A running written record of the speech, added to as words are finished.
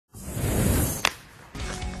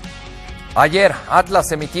Ayer Atlas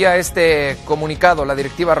emitía este comunicado. La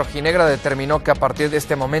directiva rojinegra determinó que a partir de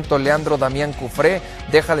este momento Leandro Damián Cufré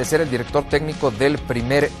deja de ser el director técnico del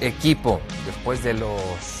primer equipo, después de lo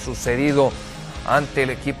sucedido ante el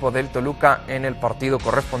equipo del Toluca en el partido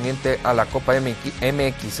correspondiente a la Copa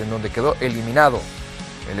MX, en donde quedó eliminado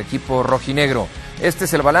el equipo rojinegro. Este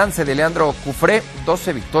es el balance de Leandro Cufré: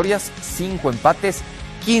 12 victorias, 5 empates,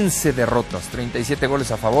 15 derrotas, 37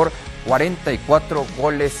 goles a favor, 44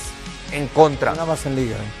 goles en contra. Nada más en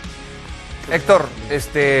liga. Héctor,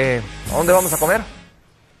 ¿a dónde vamos a comer?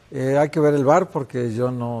 Hay que ver el bar porque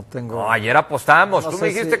yo no tengo... No, ayer apostamos, tú me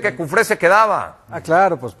dijiste que Cufré se quedaba.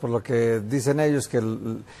 Claro, pues por lo que dicen ellos, que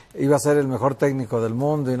iba a ser el mejor técnico del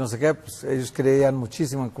mundo y no sé qué, pues ellos creían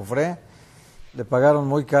muchísimo en Cufré. Le pagaron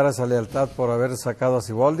muy cara esa lealtad por haber sacado a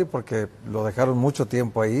Siboldi, porque lo dejaron mucho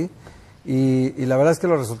tiempo ahí. Y la verdad es que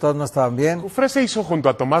los resultados no estaban bien. Cufré se hizo junto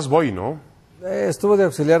a Tomás Boy, ¿no? Estuvo de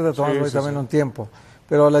auxiliar de Tomás Boy también un tiempo.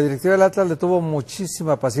 Pero la directiva del Atlas le tuvo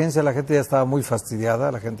muchísima paciencia. La gente ya estaba muy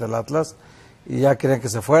fastidiada, la gente del Atlas, y ya querían que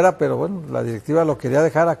se fuera, pero bueno, la directiva lo quería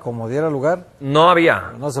dejar a como diera lugar. No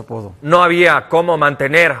había. No se pudo. No había cómo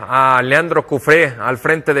mantener a Leandro Cufré al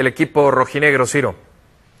frente del equipo rojinegro, Ciro.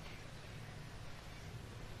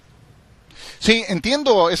 Sí,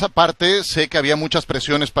 entiendo esa parte, sé que había muchas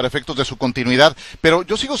presiones para efectos de su continuidad, pero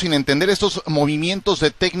yo sigo sin entender estos movimientos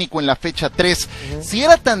de técnico en la fecha 3. Si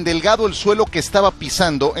era tan delgado el suelo que estaba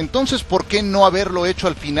pisando, entonces ¿por qué no haberlo hecho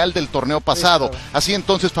al final del torneo pasado? Así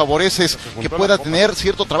entonces favoreces que pueda tener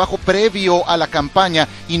cierto trabajo previo a la campaña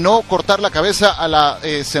y no cortar la cabeza a la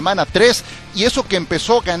semana 3. Y eso que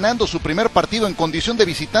empezó ganando su primer partido en condición de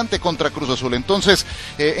visitante contra Cruz Azul. Entonces,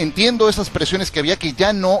 entiendo esas presiones que había, que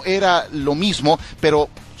ya no era lo mismo, pero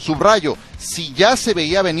subrayo, si ya se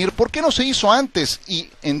veía venir, ¿por qué no se hizo antes y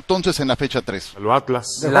entonces en la fecha 3? Lo Atlas.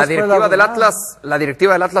 La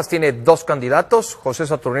directiva del Atlas tiene 2 candidatos, José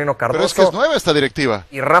Saturnino Cardoso. Pero es que es nueva esta directiva.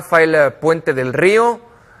 Y Rafael Punte del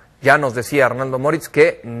Río. Ya nos decía Arnaldo Moritz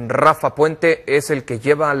que Rafa Puente es el que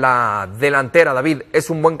lleva la delantera. David,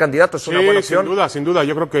 ¿es un buen candidato? ¿Es una buena opción? Sin duda.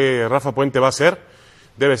 Yo creo que Rafa Puente va a ser.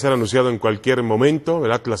 Debe ser anunciado en cualquier momento.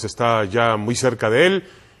 El Atlas está ya muy cerca de él.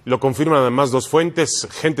 Lo confirman además 2 fuentes,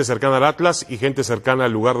 gente cercana al Atlas y gente cercana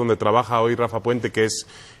al lugar donde trabaja hoy Rafa Puente, que es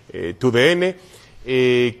TUDN.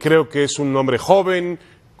 Creo que es un hombre joven,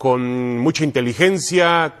 con mucha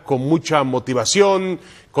inteligencia, con mucha motivación,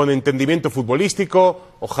 con entendimiento futbolístico.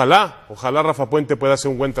 Ojalá Rafa Puente pueda hacer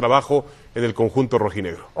un buen trabajo en el conjunto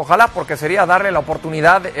rojinegro. Ojalá, porque sería darle la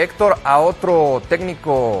oportunidad, Héctor, a otro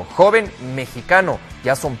técnico joven mexicano.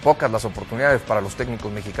 Ya son pocas las oportunidades para los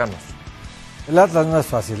técnicos mexicanos. El Atlas no es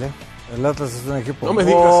fácil, ¿eh? El Atlas es un equipo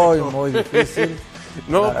muy difícil.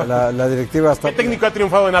 No, la directiva está... ¿Qué técnico ha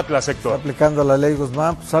triunfado en Atlas, Héctor? Está aplicando la ley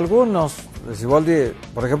Guzmán, pues algunos. Siboldi,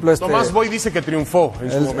 por ejemplo, Tomás Boy dice que triunfó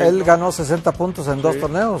en su momento. Él ganó 60 puntos en 2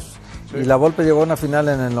 torneos. Sí. Y la Volpe llegó a una final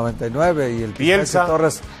en el 99 y el Bielsa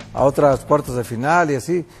Torres a otras cuartos de final y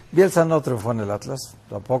así. Bielsa no triunfó en el Atlas,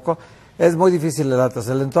 tampoco. Es muy difícil el Atlas.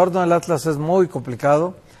 El entorno del Atlas es muy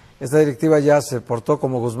complicado. Esta directiva ya se portó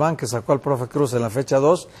como Guzmán, que sacó al profe Cruz en la fecha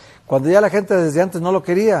 2, cuando ya la gente desde antes no lo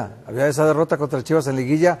quería. Había esa derrota contra Chivas en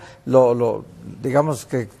liguilla, digamos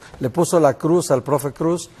que le puso la cruz al profe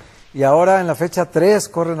Cruz, y ahora en la fecha 3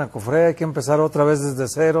 corren a Cufré, hay que empezar otra vez desde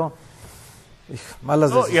cero.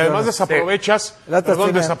 Malas decisiones. Y además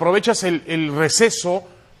desaprovechas el receso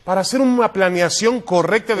para hacer una planeación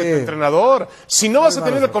correcta de tu entrenador. Si no vas a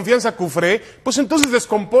tener la confianza a Cufré, pues entonces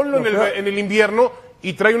descomponlo en el invierno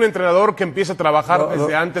y trae un entrenador que empiece a trabajar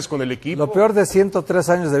desde antes con el equipo. Lo peor de 103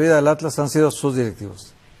 años de vida del Atlas han sido sus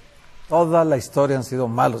directivos. Toda la historia han sido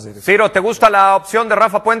malos directivos. Ciro, ¿te gusta la opción de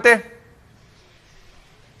Rafa Puente?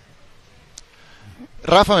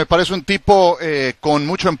 Rafa me parece un tipo con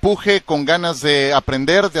mucho empuje, con ganas de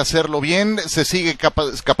aprender, de hacerlo bien, se sigue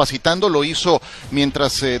capacitando, lo hizo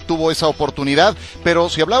mientras tuvo esa oportunidad, pero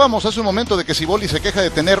si hablábamos hace un momento de que Siboldi se queja de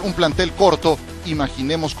tener un plantel corto,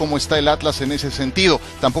 imaginemos cómo está el Atlas en ese sentido.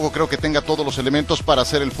 Tampoco creo que tenga todos los elementos para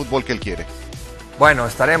hacer el fútbol que él quiere. Bueno,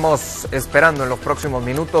 estaremos esperando en los próximos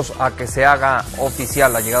minutos a que se haga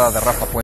oficial la llegada de Rafa Puente.